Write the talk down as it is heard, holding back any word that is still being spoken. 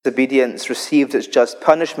Disobedience received its just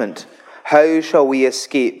punishment. How shall we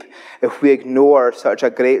escape if we ignore such a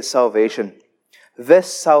great salvation?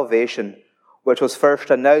 This salvation, which was first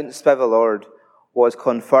announced by the Lord, was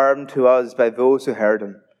confirmed to us by those who heard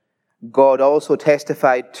him. God also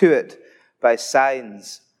testified to it by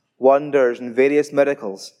signs, wonders, and various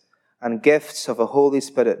miracles, and gifts of the Holy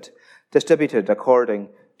Spirit distributed according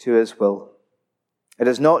to his will. It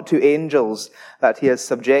is not to angels that he has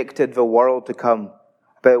subjected the world to come,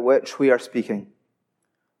 about which we are speaking.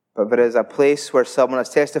 But there is a place where someone has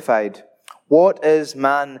testified, "What is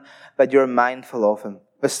man that you're mindful of him?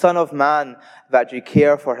 The Son of Man that you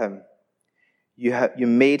care for him? You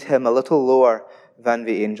made him a little lower than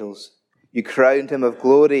the angels. You crowned him with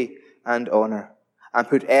glory and honor, and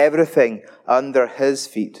put everything under his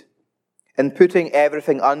feet. In putting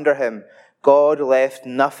everything under him, God left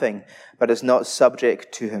nothing that is not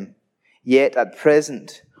subject to him. Yet at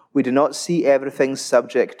present, we do not see everything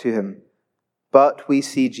subject to him, but we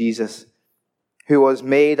see Jesus, who was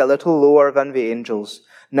made a little lower than the angels,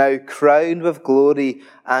 now crowned with glory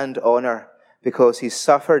and honor, because he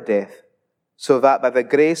suffered death, so that by the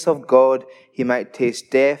grace of God he might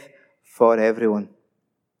taste death for everyone.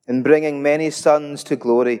 In bringing many sons to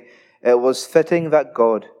glory, it was fitting that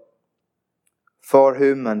God, for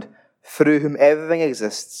whom and through whom everything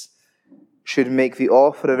exists, should make the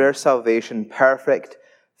offer of their salvation perfect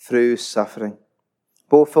through suffering.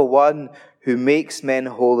 Both the one who makes men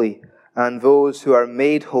holy and those who are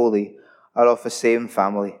made holy are of the same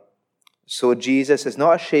family. So Jesus is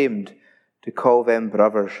not ashamed to call them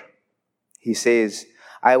brothers. He says,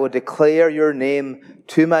 "I will declare your name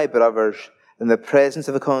to my brothers. In the presence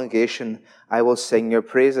of the congregation, I will sing your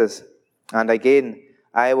praises." And again,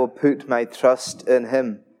 "I will put my trust in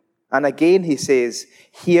him." And again he says,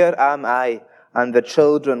 "Here am I and the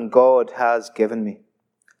children God has given me."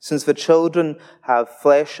 Since the children have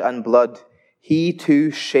flesh and blood, he too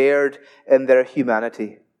shared in their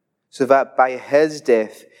humanity, so that by his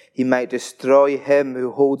death he might destroy him who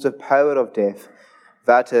holds the power of death,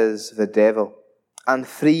 that is, the devil, and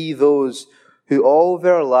free those who all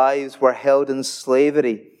their lives were held in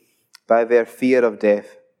slavery by their fear of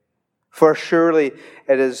death. For surely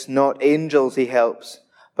it is not angels he helps,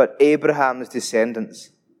 but Abraham's descendants.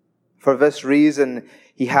 For this reason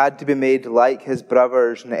he had to be made like his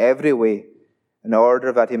brothers in every way, in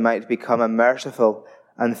order that he might become a merciful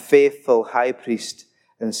and faithful high priest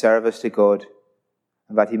in service to God,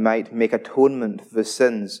 and that he might make atonement for the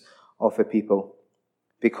sins of the people.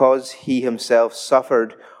 Because he himself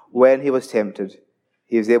suffered when he was tempted,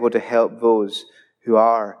 he is able to help those who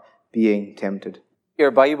are being tempted.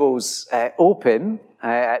 Your Bibles open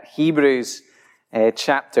at Hebrews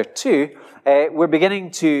chapter 2. We're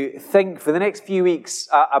beginning to think for the next few weeks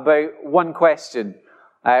about one question.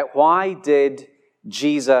 Why did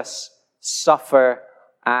Jesus suffer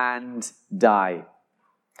and die?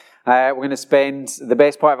 We're going to spend the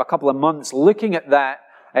best part of a couple of months looking at that,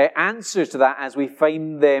 answers to that as we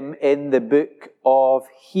find them in the book of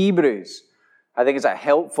Hebrews. I think it's a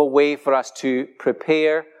helpful way for us to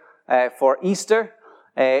prepare for Easter,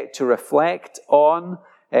 to reflect on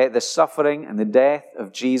the suffering and the death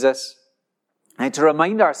of Jesus, and to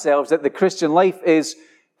remind ourselves that the Christian life is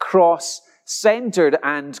cross-centered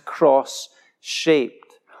and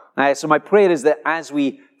cross-shaped. So my prayer is that as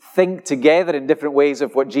we think together in different ways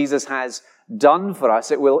of what Jesus has done for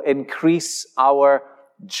us, it will increase our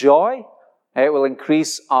joy, it will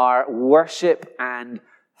increase our worship and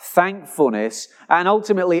thankfulness, and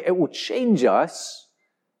ultimately it will change us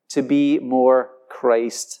to be more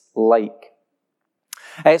Christ-like.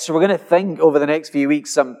 So we're going to think over the next few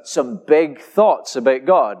weeks some big thoughts about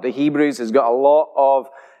God. The Hebrews has got a lot of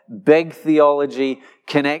big theology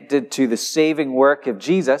connected to the saving work of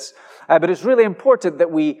Jesus, but it's really important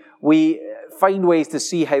that we find ways to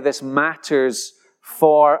see how this matters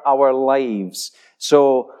for our lives.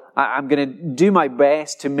 So I'm going to do my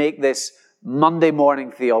best to make this Monday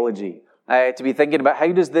morning theology. To be thinking about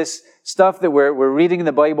how does this stuff that we're reading in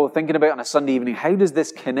the Bible, thinking about on a Sunday evening, how does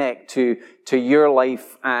this connect to your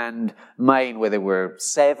life and mine, whether we're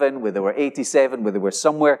 7, whether we're 87, whether we're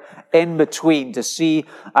somewhere in between, to see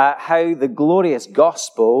how the glorious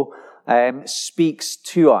gospel speaks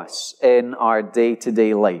to us in our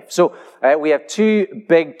day-to-day life. So we have 2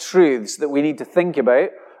 big truths that we need to think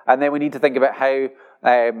about, and then we need to think about how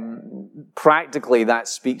practically that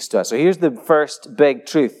speaks to us. So here's the first big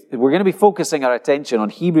truth. We're going to be focusing our attention on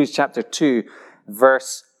Hebrews chapter 2,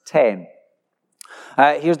 verse 10.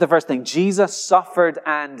 Here's the first thing. Jesus suffered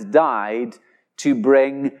and died to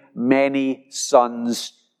bring many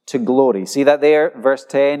sons to glory. See that there? Verse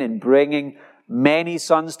 10, in bringing many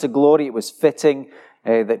sons to glory, it was fitting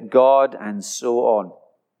that God, and so on.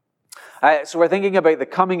 So we're thinking about the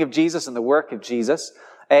coming of Jesus and the work of Jesus.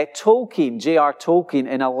 Tolkien, J.R. Tolkien,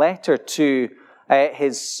 in a letter to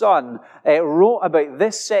his son, wrote about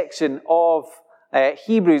this section of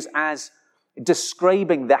Hebrews as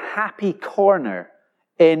describing the happy corner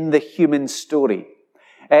in the human story.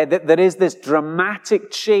 That there is this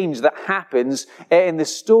dramatic change that happens in the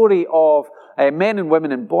story of men and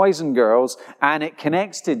women and boys and girls, and it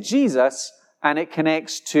connects to Jesus, and it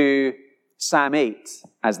connects to Psalm 8,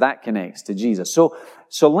 as that connects to Jesus.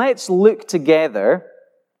 So let's look together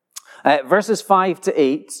at verses 5 to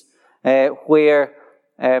 8, where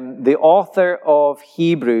the author of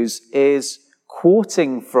Hebrews is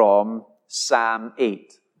quoting from Psalm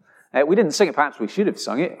 8. We didn't sing it, perhaps we should have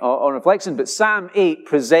sung it on reflection, but Psalm 8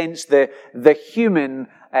 presents the human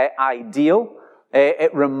ideal.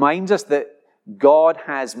 It reminds us that God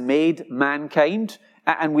has made mankind,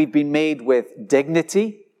 and we've been made with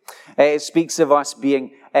dignity. It speaks of us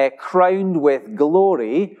being crowned with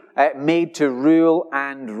glory, made to rule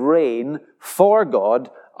and reign for God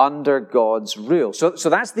under God's rule. So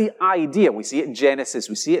that's the idea. We see it in Genesis,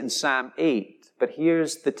 we see it in Psalm 8. But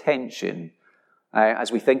here's the tension.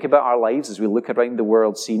 As we think about our lives, as we look around the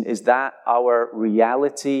world scene, is that our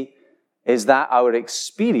reality? Is that our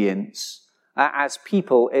experience as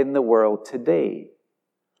people in the world today?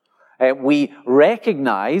 We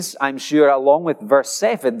recognize, I'm sure, along with verse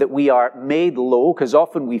 7, that we are made low, because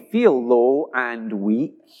often we feel low and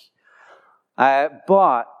weak.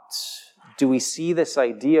 But do we see this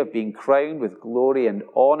idea of being crowned with glory and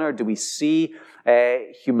honor? Do we see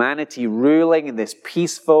humanity ruling in this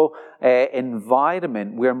peaceful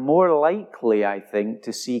environment? We're more likely, I think,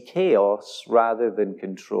 to see chaos rather than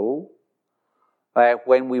control.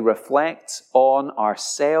 When we reflect on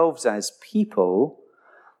ourselves as people,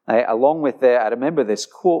 along with, I remember this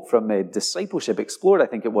quote from Discipleship Explored, I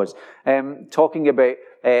think it was, talking about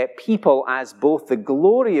people as both the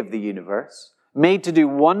glory of the universe, made to do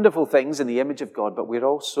wonderful things in the image of God, but we're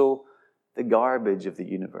also the garbage of the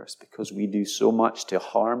universe because we do so much to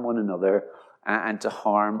harm one another and to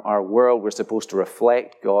harm our world. We're supposed to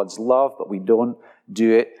reflect God's love, but we don't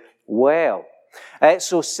do it well.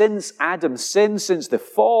 So since Adam's sin, since the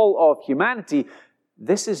fall of humanity,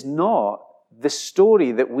 this is not the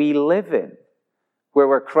story that we live in, where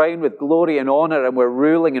we're crowned with glory and honor and we're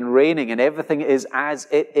ruling and reigning and everything is as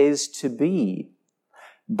it is to be.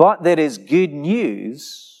 But there is good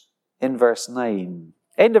news in verse 9.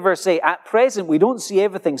 End of verse 8. At present, we don't see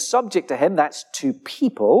everything subject to him. That's to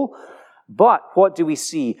people. But what do we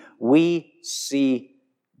see? We see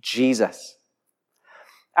Jesus.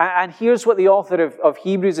 And here's what the author of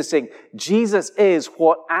Hebrews is saying. Jesus is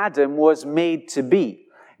what Adam was made to be.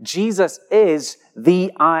 Jesus is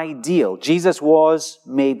the ideal. Jesus was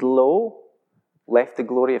made low, left the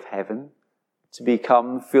glory of heaven to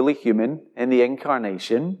become fully human in the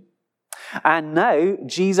incarnation. And now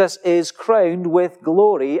Jesus is crowned with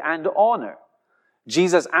glory and honor.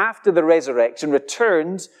 Jesus, after the resurrection,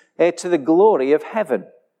 returned to the glory of heaven.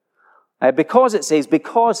 Because it says,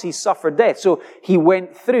 because he suffered death. So he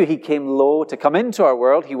went through, he came low to come into our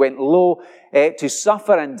world. He went low to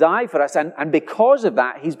suffer and die for us. And because of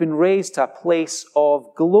that, he's been raised to a place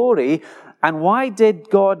of glory. And why did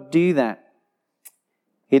God do that?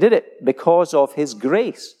 He did it because of his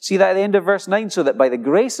grace. See that at the end of verse 9? So that by the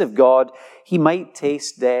grace of God, he might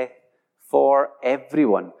taste death for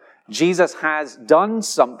everyone. Jesus has done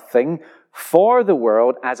something for the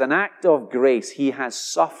world as an act of grace. He has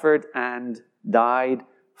suffered and died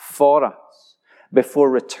for us before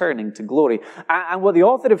returning to glory. And what the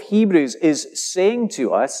author of Hebrews is saying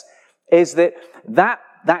to us is that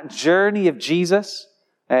journey of Jesus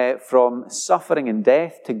from suffering and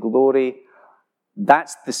death to glory,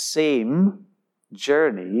 that's the same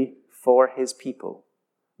journey for his people.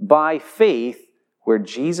 By faith, where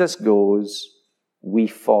Jesus goes, we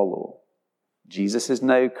follow. Jesus is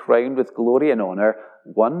now crowned with glory and honor.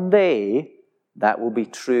 One day, that will be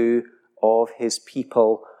true of his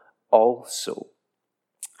people also.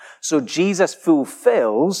 So Jesus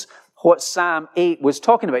fulfills what Psalm 8 was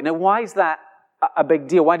talking about. Now, why is that a big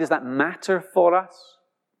deal? Why does that matter for us?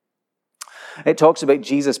 It talks about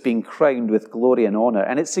Jesus being crowned with glory and honor.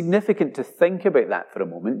 And it's significant to think about that for a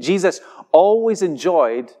moment. Jesus always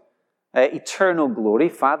enjoyed eternal glory,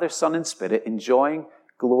 Father, Son, and Spirit, enjoying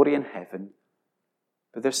glory in heaven.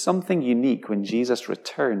 But there's something unique when Jesus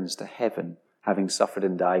returns to heaven, having suffered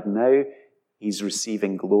and died. Now he's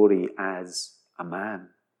receiving glory as a man.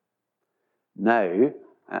 Now,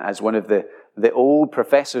 as one of the old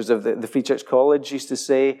professors of the Free Church College used to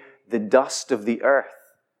say, the dust of the earth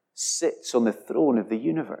sits on the throne of the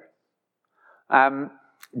universe.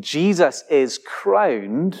 Jesus is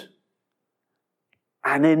crowned,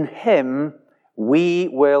 and in him we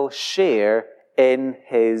will share in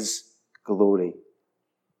his glory.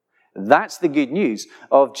 That's the good news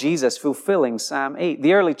of Jesus fulfilling Psalm 8.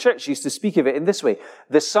 The early church used to speak of it in this way.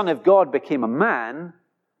 The Son of God became a man,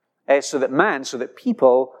 so that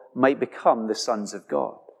people might become the sons of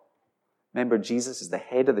God. Remember, Jesus is the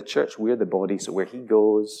head of the church. We're the body, so where he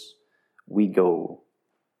goes, we go.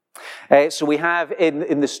 So we have,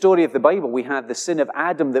 in the story of the Bible, we have the sin of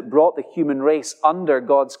Adam that brought the human race under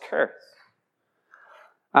God's curse.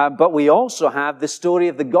 But we also have the story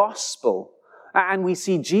of the gospel. And we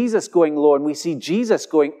see Jesus going low, and we see Jesus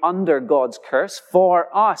going under God's curse for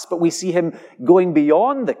us. But we see him going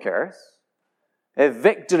beyond the curse, a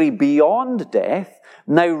victory beyond death,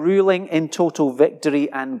 now ruling in total victory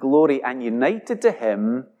and glory. And united to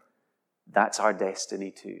him, that's our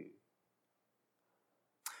destiny too.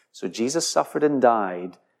 So Jesus suffered and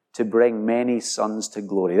died to bring many sons to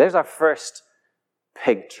glory. There's our first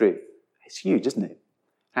big truth. It's huge, isn't it? It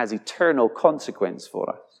has eternal consequence for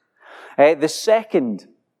us. The second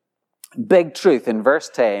big truth in verse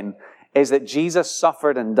 10 is that Jesus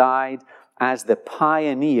suffered and died as the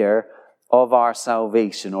pioneer of our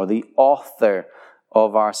salvation, or the author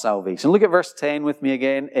of our salvation. Look at verse 10 with me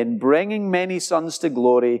again. In bringing many sons to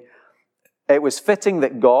glory, it was fitting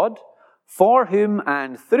that God, for whom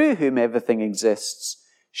and through whom everything exists,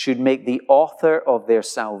 should make the author of their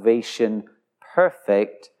salvation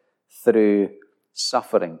perfect through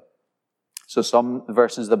suffering. So some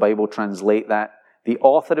versions of the Bible translate that the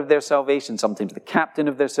author of their salvation, sometimes the captain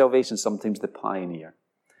of their salvation, sometimes the pioneer.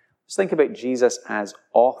 Let's think about Jesus as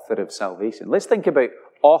author of salvation. Let's think about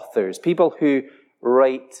authors, people who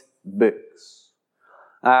write books.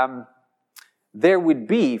 There would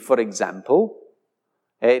be, for example,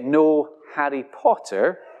 no Harry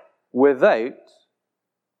Potter without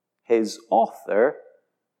his author,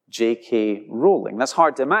 J.K. Rowling. That's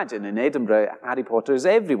hard to imagine. In Edinburgh, Harry Potter is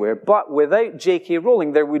everywhere. But without J.K.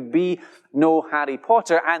 Rowling, there would be no Harry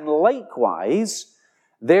Potter. And likewise,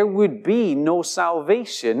 there would be no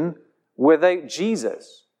salvation without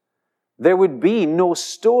Jesus. There would be no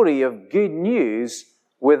story of good news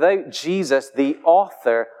without Jesus, the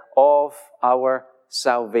author of our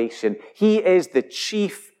salvation. He is the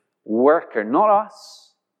chief worker, not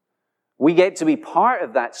us. We get to be part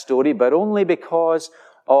of that story, but only because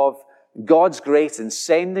of God's grace in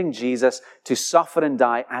sending Jesus to suffer and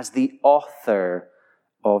die as the author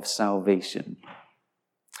of salvation.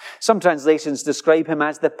 Some translations describe him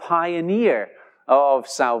as the pioneer of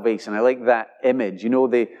salvation. I like that image. You know,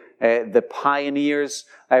 the pioneers.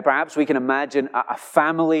 Perhaps we can imagine a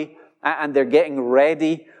family, and they're getting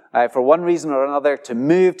ready for one reason or another to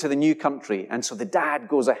move to the new country. And so the dad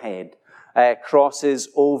goes ahead, crosses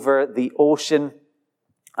over the ocean,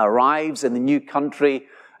 arrives in the new country,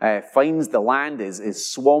 finds the land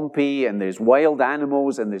is swampy, and there's wild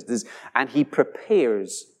animals, and there's this, and he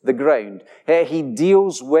prepares the ground. He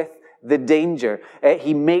deals with the danger.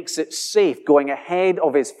 He makes it safe, going ahead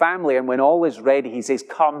of his family, and when all is ready, he says,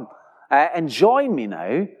 "Come and join me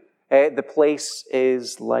now. The place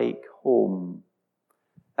is like home."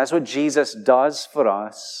 That's what Jesus does for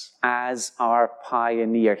us as our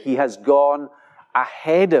pioneer. He has gone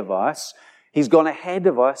ahead of us. He's gone ahead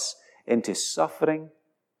of us into suffering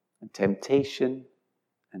and temptation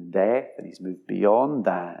and death, and he's moved beyond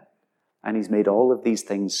that. And he's made all of these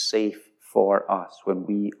things safe for us. When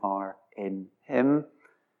we are in him,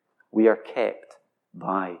 we are kept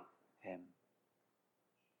by him.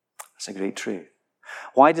 That's a great truth.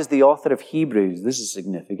 Why does the author of Hebrews, this is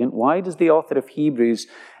significant, why does the author of Hebrews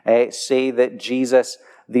say that Jesus,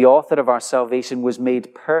 the author of our salvation, was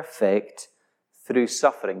made perfect through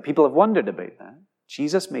suffering? People have wondered about that.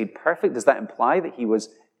 Jesus made perfect, does that imply that he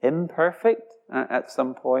was imperfect at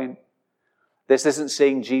some point? This isn't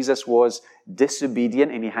saying Jesus was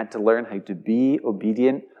disobedient and he had to learn how to be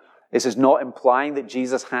obedient. This is not implying that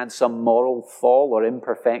Jesus had some moral fall or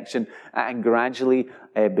imperfection and gradually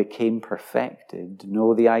became perfected.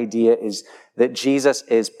 No, the idea is that Jesus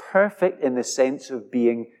is perfect in the sense of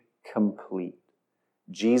being complete.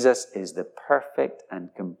 Jesus is the perfect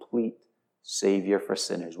and complete Savior for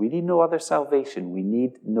sinners. We need no other salvation. We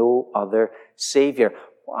need no other Savior.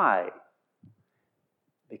 Why?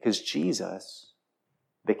 Because Jesus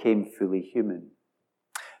became fully human.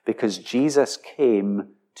 Because Jesus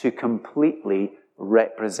came to completely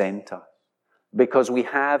represent us. Because we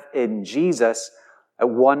have in Jesus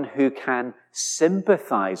one who can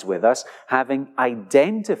sympathize with us, having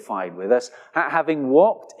identified with us, having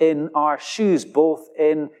walked in our shoes, both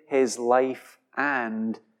in his life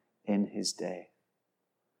and in his death.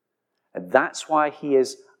 And that's why he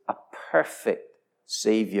is a perfect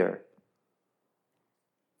Savior.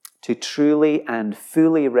 To truly and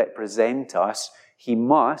fully represent us, he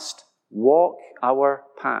must walk our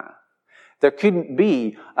path. There couldn't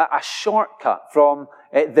be a shortcut from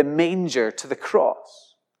the manger to the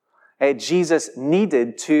cross. Jesus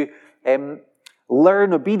needed to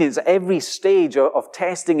learn obedience at every stage of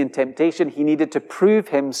testing and temptation. He needed to prove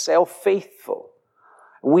himself faithful.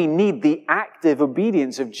 We need the active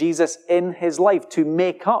obedience of Jesus in his life to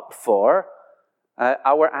make up for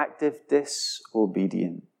our active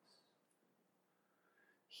disobedience.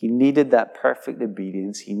 He needed that perfect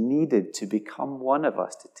obedience. He needed to become one of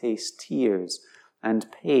us, to taste tears and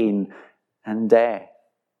pain and death.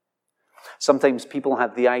 Sometimes people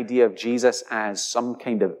have the idea of Jesus as some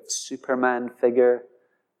kind of Superman figure,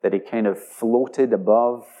 that he kind of floated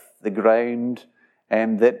above the ground,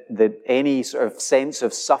 and that any sort of sense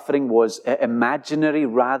of suffering was imaginary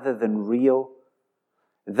rather than real.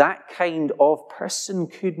 That kind of person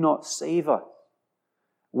could not save us.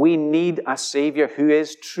 We need a Savior who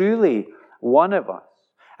is truly one of us.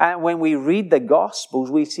 And when we read the Gospels,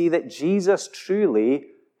 we see that Jesus truly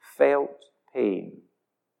felt pain.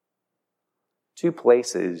 Two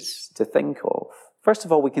places to think of. First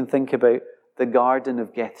of all, we can think about the Garden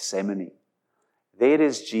of Gethsemane. There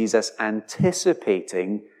is Jesus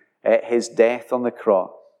anticipating his death on the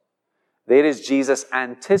cross. There is Jesus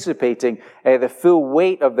anticipating the full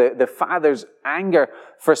weight of the Father's anger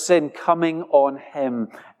for sin coming on him.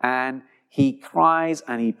 And he cries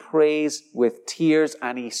and he prays with tears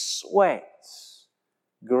and he sweats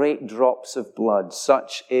great drops of blood.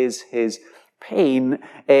 Such is his pain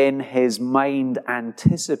in his mind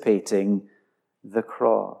anticipating the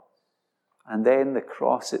cross. And then the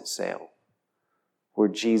cross itself, where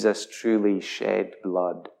Jesus truly shed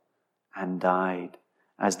blood and died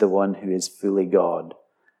as the one who is fully God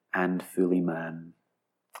and fully man.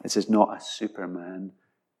 This is not a Superman.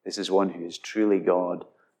 This is one who is truly God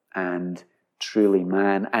and truly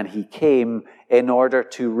man. And he came in order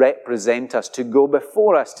to represent us, to go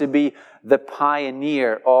before us, to be the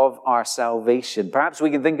pioneer of our salvation. Perhaps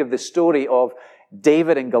we can think of the story of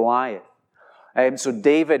David and Goliath. So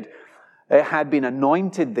David had been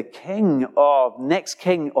anointed the next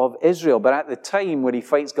king of Israel. But at the time when he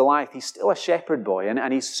fights Goliath, he's still a shepherd boy.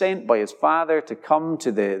 And he's sent by his father to come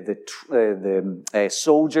to the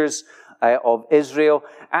soldiers of Israel.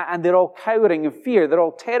 And they're all cowering in fear. They're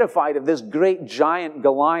all terrified of this great giant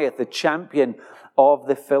Goliath, the champion of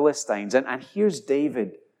the Philistines. And here's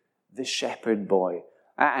David, the shepherd boy.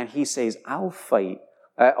 And he says, I'll fight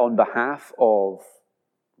on behalf of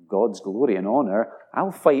God's glory and honor.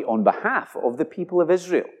 I'll fight on behalf of the people of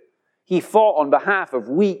Israel. He fought on behalf of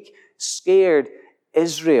weak, scared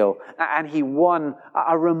Israel. And he won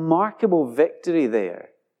a remarkable victory there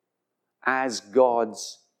as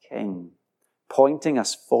God's king, pointing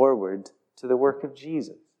us forward to the work of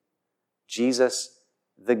Jesus. Jesus,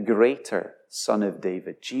 the greater Son of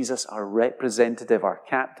David. Jesus, our representative, our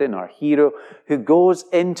captain, our hero, who goes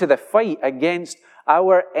into the fight against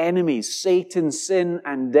our enemies, Satan, sin,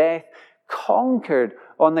 and death, conquered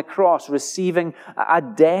on the cross, receiving a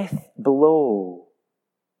death blow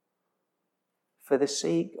for the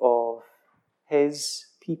sake of his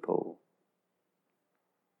people.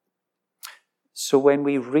 So when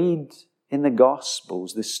we read in the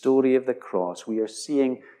Gospels the story of the cross, we are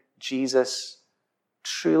seeing Jesus,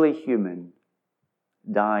 truly human,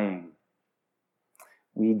 dying.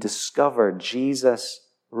 We discover Jesus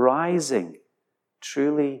rising,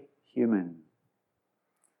 truly human.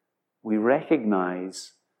 We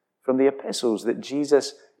recognize from the epistles that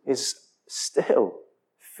Jesus is still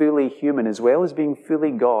fully human as well as being fully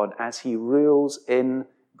God as he rules in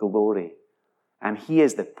glory. And he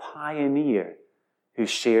is the pioneer who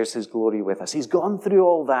shares his glory with us. He's gone through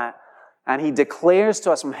all that and he declares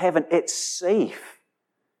to us from heaven, it's safe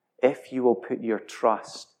if you will put your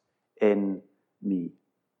trust in me.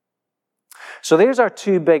 So there's our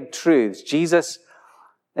two big truths. Jesus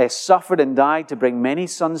suffered and died to bring many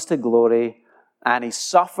sons to glory, and he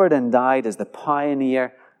suffered and died as the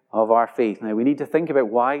pioneer of our faith. Now we need to think about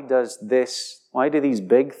why do these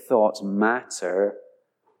big thoughts matter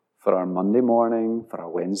for our Monday morning, for our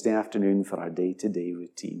Wednesday afternoon, for our day-to-day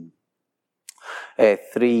routine.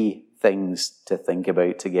 Three things to think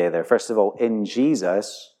about together. First of all, in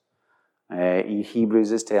Jesus,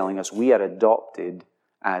 Hebrews is telling us we are adopted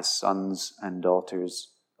as sons and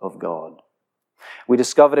daughters of God. We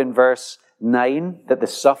discover in verse 9 that the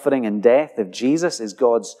suffering and death of Jesus is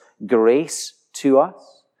God's grace to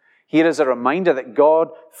us. Here is a reminder that God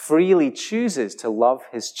freely chooses to love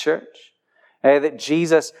his church. That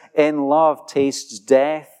Jesus in love tastes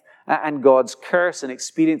death and God's curse and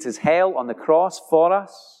experiences hell on the cross for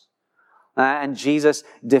us. And Jesus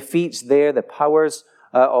defeats there the powers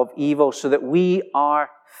of evil so that we are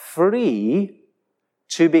free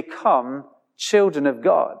to become children of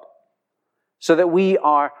God. So that we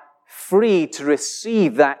are free to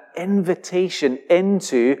receive that invitation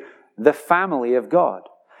into the family of God.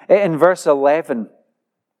 In verse 11,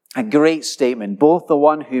 a great statement. Both the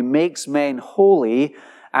one who makes men holy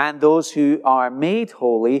and those who are made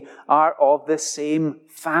holy are of the same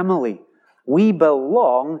family. We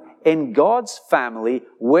belong in God's family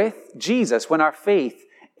with Jesus when our faith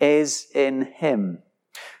is in Him.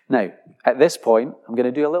 Now, at this point, I'm going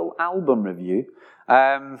to do a little album review.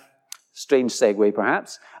 Strange segue,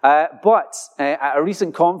 perhaps. But at a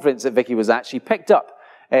recent conference that Vicky was at, she picked up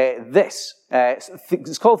this.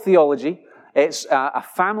 It's called Theology. It's a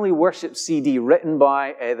family worship CD written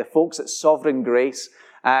by the folks at Sovereign Grace,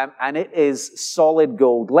 and it is solid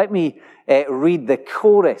gold. Let me read the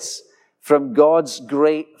chorus from God's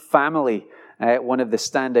Great Family, one of the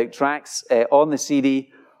standout tracks on the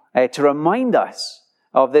CD, to remind us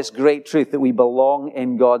of this great truth that we belong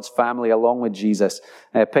in God's family along with Jesus.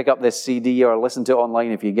 Pick up this CD or listen to it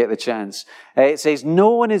online if you get the chance. It says, "No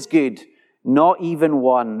one is good, not even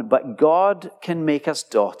one, but God can make us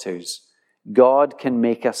daughters. God can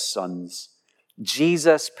make us sons.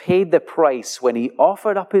 Jesus paid the price when He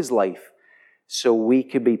offered up His life so we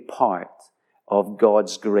could be part of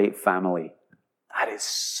God's great family." That is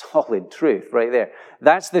solid truth right there.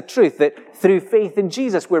 That's the truth that through faith in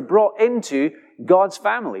Jesus, we're brought into God's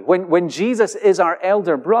family. When Jesus is our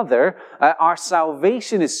elder brother, our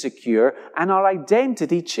salvation is secure and our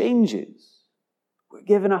identity changes. We're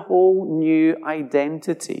given a whole new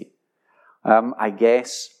identity. I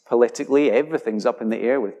guess politically, everything's up in the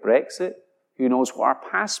air with Brexit. Who knows what our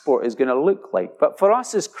passport is going to look like? But for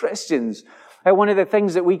us as Christians, one of the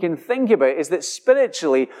things that we can think about is that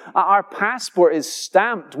spiritually, our passport is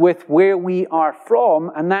stamped with where we are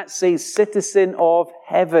from, and that says citizen of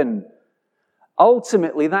heaven.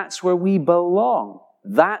 Ultimately, that's where we belong.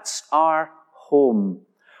 That's our home.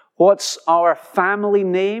 What's our family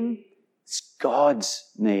name? It's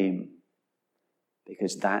God's name.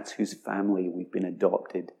 Because that's whose family we've been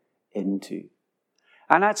adopted into.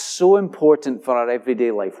 And that's so important for our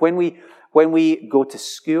everyday life. When we go to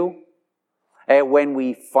school, when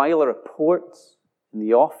we file a report in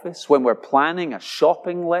the office, when we're planning a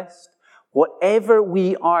shopping list, whatever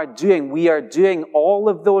we are doing all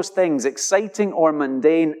of those things, exciting or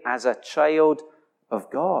mundane, as a child of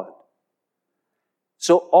God.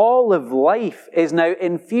 So all of life is now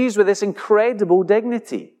infused with this incredible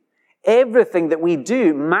dignity. Everything that we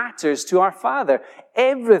do matters to our Father.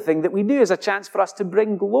 Everything that we do is a chance for us to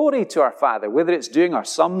bring glory to our Father, whether it's doing our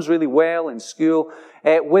sums really well in school,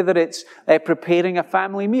 whether it's preparing a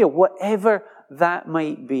family meal, whatever that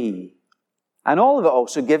might be. And all of it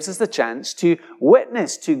also gives us the chance to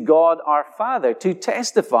witness to God our Father, to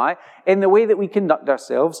testify in the way that we conduct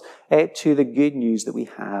ourselves to the good news that we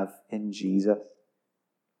have in Jesus.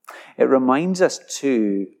 It reminds us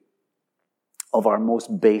too of our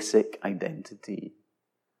most basic identity,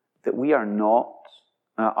 that we are not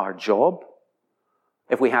our job.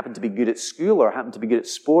 If we happen to be good at school or happen to be good at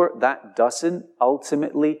sport, that doesn't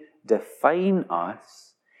ultimately define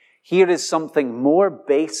us. Here is something more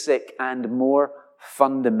basic and more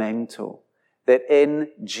fundamental, that in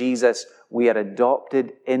Jesus we are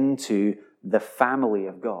adopted into the family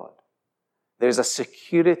of God. There's a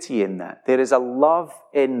security in that. There is a love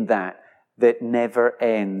in that that never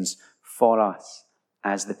ends for us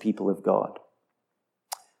as the people of God.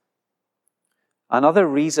 Another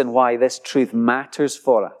reason why this truth matters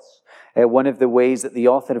for us, one of the ways that the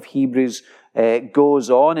author of Hebrews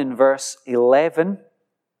goes on in verse 11.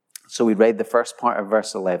 So we read the first part of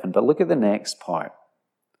verse 11, but look at the next part.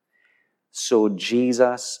 So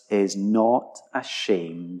Jesus is not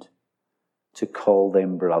ashamed to call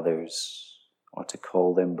them brothers, or to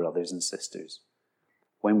call them brothers and sisters.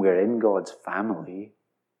 When we're in God's family,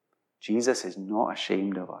 Jesus is not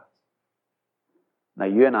ashamed of us. Now,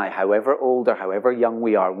 you and I, however old or however young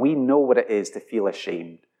we are, we know what it is to feel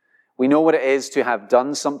ashamed. We know what it is to have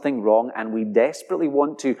done something wrong, and we desperately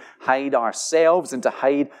want to hide ourselves and to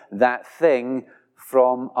hide that thing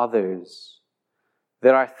from others.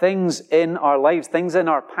 There are things in our lives, things in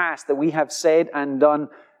our past that we have said and done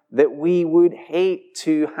that we would hate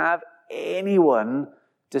to have anyone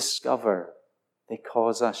discover. They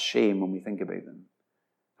cause us shame when we think about them.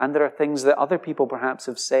 And there are things that other people perhaps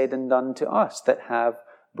have said and done to us that have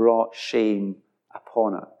brought shame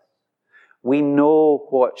upon us. We know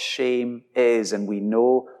what shame is, and we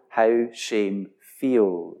know how shame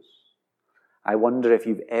feels. I wonder if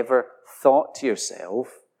you've ever thought to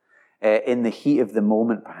yourself, in the heat of the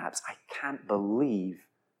moment perhaps, I can't believe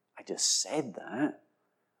I just said that,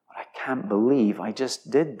 or I can't believe I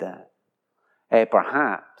just did that.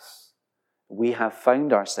 Perhaps we have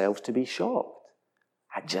found ourselves to be shocked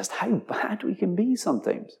at just how bad we can be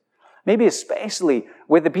sometimes. Maybe especially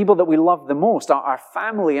with the people that we love the most, our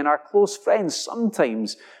family and our close friends.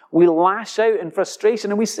 Sometimes we lash out in frustration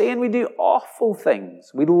and we say and we do awful things.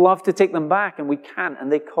 We'd love to take them back and we can't,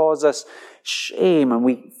 and they cause us shame, and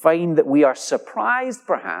we find that we are surprised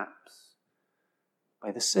perhaps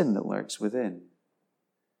by the sin that lurks within.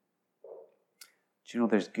 Do you know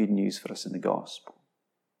there's good news for us in the gospel?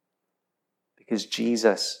 Because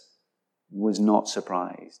Jesus was not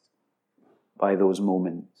surprised by those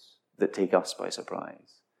moments that take us by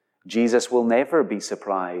surprise. Jesus will never be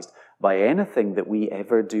surprised by anything that we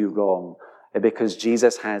ever do wrong, because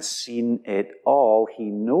Jesus has seen it all. He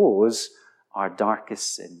knows our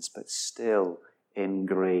darkest sins, but still in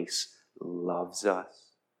grace loves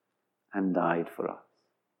us and died for us.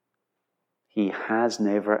 He has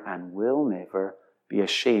never and will never be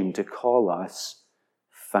ashamed to call us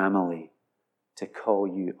family, to call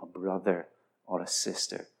you a brother or a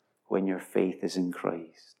sister when your faith is in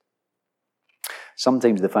Christ.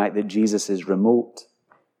 Sometimes the fact that Jesus is remote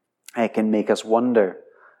can make us wonder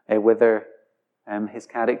whether his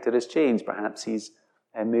character has changed. Perhaps he's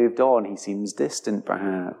moved on. He seems distant,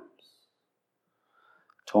 perhaps.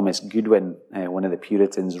 Thomas Goodwin, one of the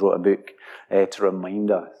Puritans, wrote a book to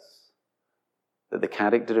remind us that the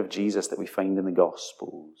character of Jesus that we find in the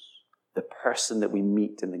Gospels, the person that we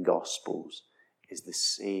meet in the Gospels, is the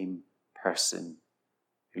same person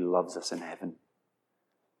who loves us in heaven.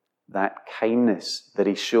 That kindness that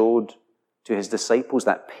he showed to his disciples,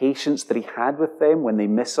 that patience that he had with them when they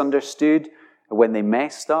misunderstood, when they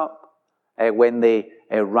messed up, when they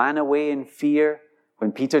ran away in fear,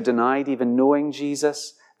 when Peter denied even knowing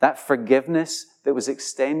Jesus, that forgiveness that was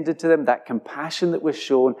extended to them, that compassion that was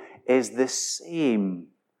shown, is the same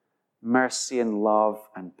mercy and love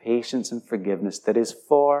and patience and forgiveness that is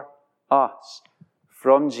for us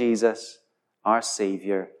from Jesus, our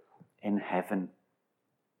Savior, in heaven.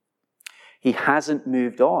 He hasn't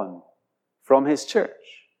moved on from his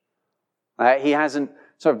church. He hasn't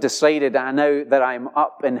sort of decided, now that I'm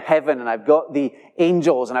up in heaven and I've got the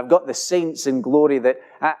angels and I've got the saints in glory, that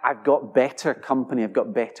I've got better company, I've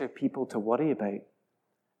got better people to worry about.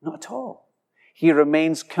 Not at all. He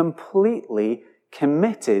remains completely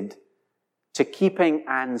committed to keeping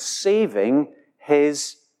and saving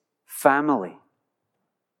his family.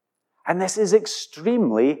 And this is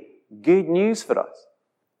extremely good news for us.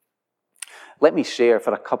 Let me share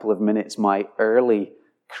for a couple of minutes my early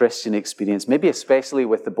Christian experience, maybe especially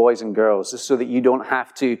with the boys and girls, just so that you don't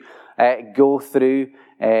have to go through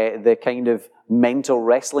the kind of mental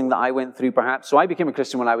wrestling that I went through, perhaps. So I became a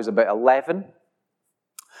Christian when I was about 11.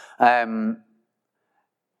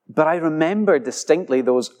 But I remember distinctly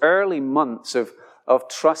those early months of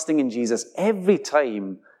trusting in Jesus every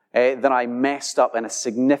time that I messed up in a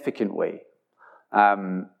significant way.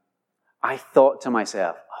 I thought to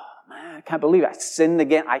myself, man, I can't believe it. I sinned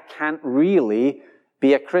again. I can't really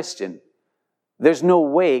be a Christian. There's no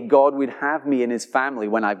way God would have me in his family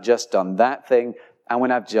when I've just done that thing and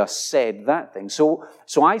when I've just said that thing. So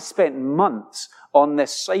I spent months on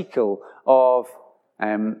this cycle of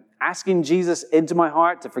asking Jesus into my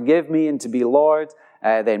heart to forgive me and to be Lord,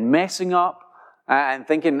 then messing up and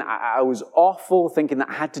thinking I was awful, thinking that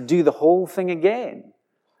I had to do the whole thing again.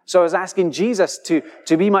 So I was asking Jesus to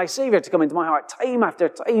be my Savior, to come into my heart time after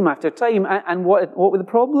time after time. And what the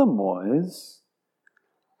problem was,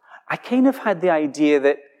 I kind of had the idea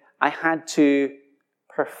that I had to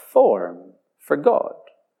perform for God.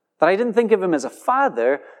 That I didn't think of him as a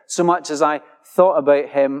father so much as I thought about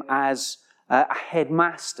him as a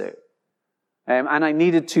headmaster. And I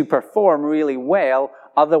needed to perform really well,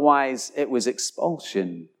 otherwise it was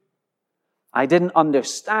expulsion. I didn't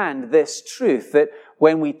understand this truth, that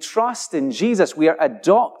when we trust in Jesus, we are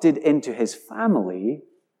adopted into his family.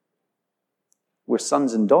 We're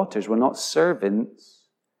sons and daughters, we're not servants.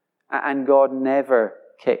 And God never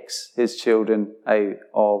kicks his children out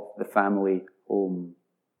of the family home.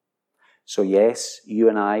 So yes, you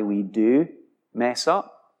and I, we do mess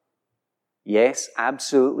up. Yes,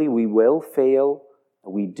 absolutely, we will fail.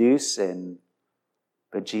 We do sin.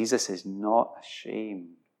 But Jesus is not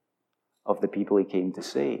ashamed of the people he came to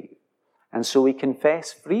save. And so we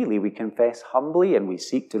confess freely, we confess humbly, and we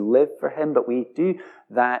seek to live for him, but we do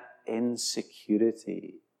that in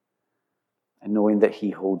security and knowing that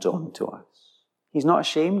he holds on to us. He's not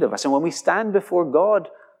ashamed of us. And when we stand before God,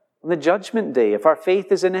 on the judgment day. If our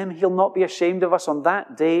faith is in him, he'll not be ashamed of us on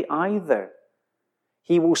that day either.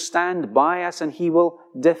 He will stand by us and he will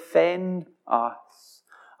defend us.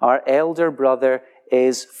 Our elder brother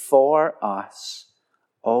is for us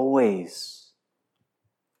always.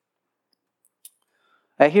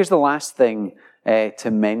 Here's the last thing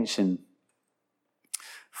to mention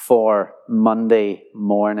for Monday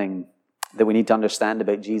morning that we need to understand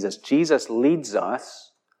about Jesus. Jesus leads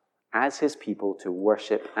us as his people to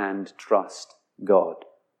worship and trust God.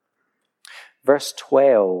 Verse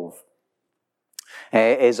 12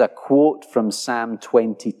 is a quote from Psalm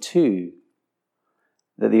 22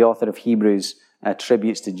 that the author of Hebrews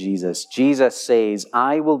attributes to Jesus. Jesus says,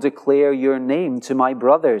 "I will declare your name to my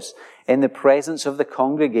brothers. In the presence of the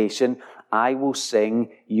congregation, I will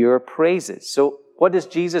sing your praises." So what does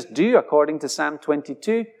Jesus do according to Psalm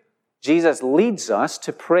 22? Jesus leads us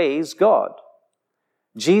to praise God.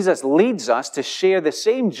 Jesus leads us to share the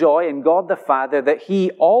same joy in God the Father that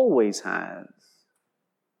he always has.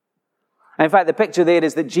 And in fact, the picture there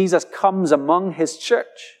is that Jesus comes among his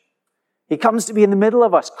church. He comes to be in the middle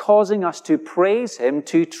of us, causing us to praise him,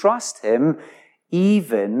 to trust him,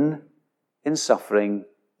 even in suffering,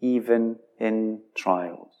 even in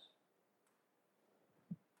trials.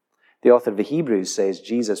 The author of the Hebrews says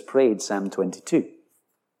Jesus prayed Psalm 22.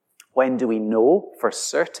 When do we know for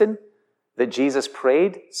certain that Jesus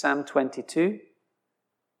prayed Psalm 22?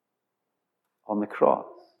 On the cross.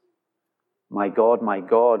 My God,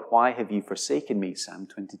 why have you forsaken me? Psalm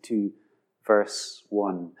 22, verse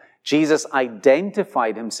 1. Jesus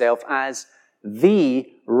identified himself as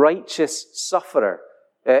the righteous sufferer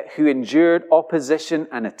who endured opposition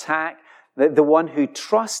and attack, the one who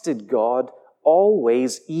trusted God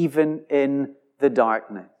always, even in the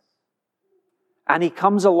darkness. And he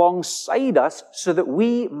comes alongside us so that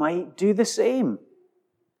we might do the same.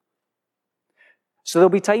 So there'll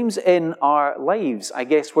be times in our lives, I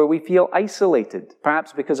guess, where we feel isolated,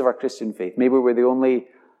 perhaps because of our Christian faith. Maybe we're the only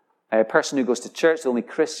person who goes to church, the only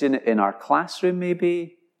Christian in our classroom,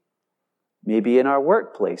 maybe in our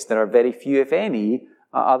workplace. There are very few, if any,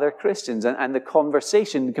 other Christians, and the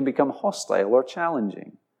conversation can become hostile or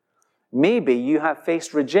challenging. Maybe you have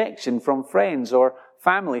faced rejection from friends or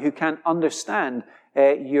family who can't understand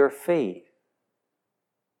your faith.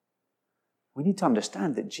 We need to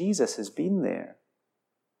understand that Jesus has been there.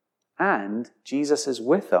 And Jesus is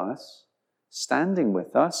with us, standing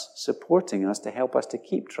with us, supporting us to help us to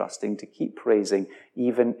keep trusting, to keep praising,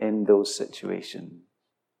 even in those situations.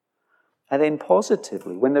 And then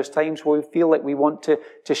positively, when there's times where we feel like we want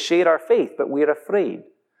to share our faith, but we're afraid,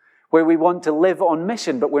 where we want to live on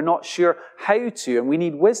mission, but we're not sure how to, and we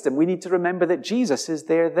need wisdom, we need to remember that Jesus is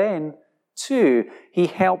there then too. He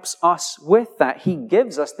helps us with that. He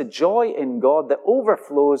gives us the joy in God that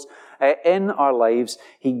overflows in our lives.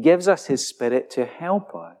 He gives us his Spirit to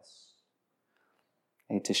help us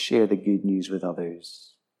to share the good news with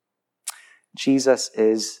others. Jesus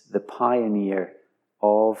is the pioneer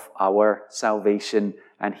of our salvation,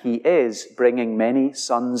 and he is bringing many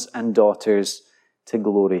sons and daughters to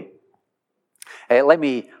glory. Let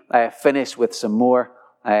me finish with some more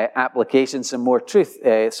application, some more truth,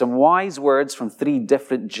 some wise words from 3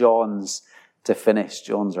 different Johns to finish.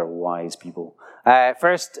 Johns are wise people.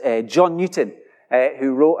 First, John Newton,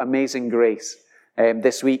 who wrote Amazing Grace.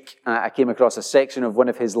 This week, I came across a section of one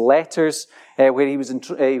of his letters where he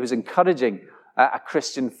was encouraging a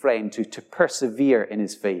Christian friend to persevere in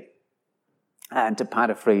his faith. And to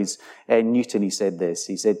paraphrase Newton, he said this.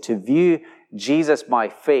 He said, "To view Jesus by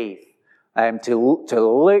faith, to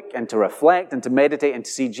look and to reflect and to meditate and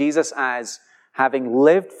to see Jesus as having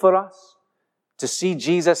lived for us, to see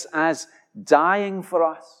Jesus as dying for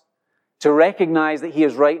us, to recognize that he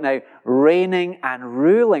is right now reigning and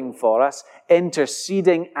ruling for us,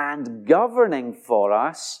 interceding and governing for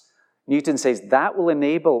us," Newton says that will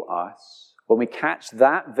enable us, when we catch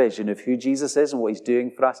that vision of who Jesus is and what he's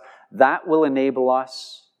doing for us, that will enable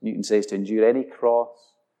us, Newton says, to endure any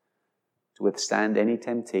cross, to withstand any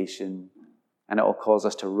temptation, and it will cause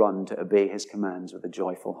us to run to obey his commands with a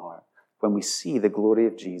joyful heart. When we see the glory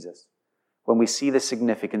of Jesus, when we see the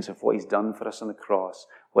significance of what he's done for us on the cross,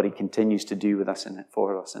 what he continues to do with us and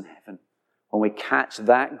for us in heaven, when we catch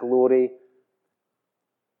that glory,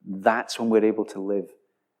 that's when we're able to live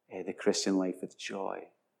the Christian life with joy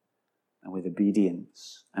and with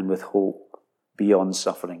obedience and with hope beyond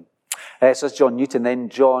suffering. So that's John Newton. Then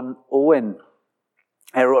John Owen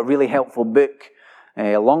wrote a really helpful book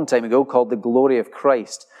a long time ago called The Glory of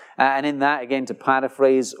Christ. And in that, again, to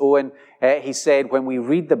paraphrase Owen, he said, when we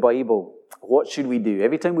read the Bible, what should we do?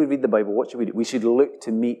 Every time we read the Bible, what should we do? We should look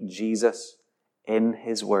to meet Jesus in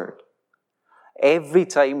his word. Every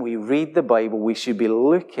time we read the Bible, we should be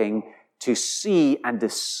looking to see and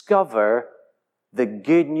discover the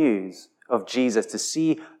good news of Jesus, to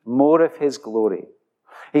see more of his glory.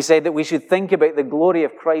 He said that we should think about the glory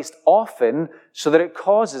of Christ often so that it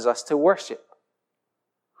causes us to worship.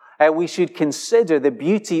 We should consider the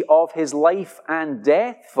beauty of his life and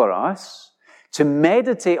death for us, to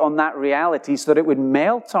meditate on that reality so that it would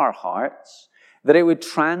melt our hearts, that it would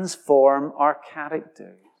transform our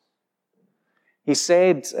character. He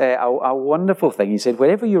said a wonderful thing. He said,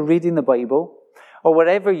 wherever you're reading the Bible, or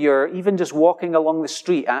wherever you're even just walking along the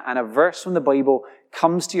street and a verse from the Bible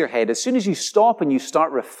comes to your head, as soon as you stop and you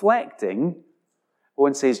start reflecting,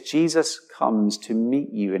 Owen says, Jesus comes to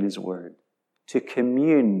meet you in his word, to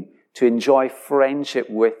commune, to enjoy friendship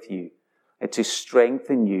with you, to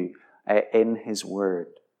strengthen you in his word.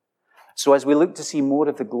 So as we look to see more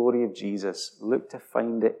of the glory of Jesus, look to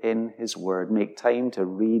find it in his word. Make time to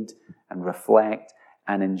read and reflect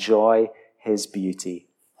and enjoy his beauty.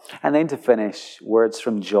 And then to finish, words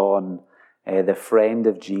from John, the friend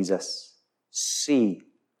of Jesus. See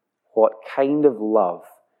what kind of love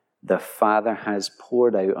the Father has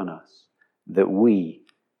poured out on us, that we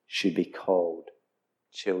should be called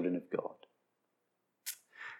children of God.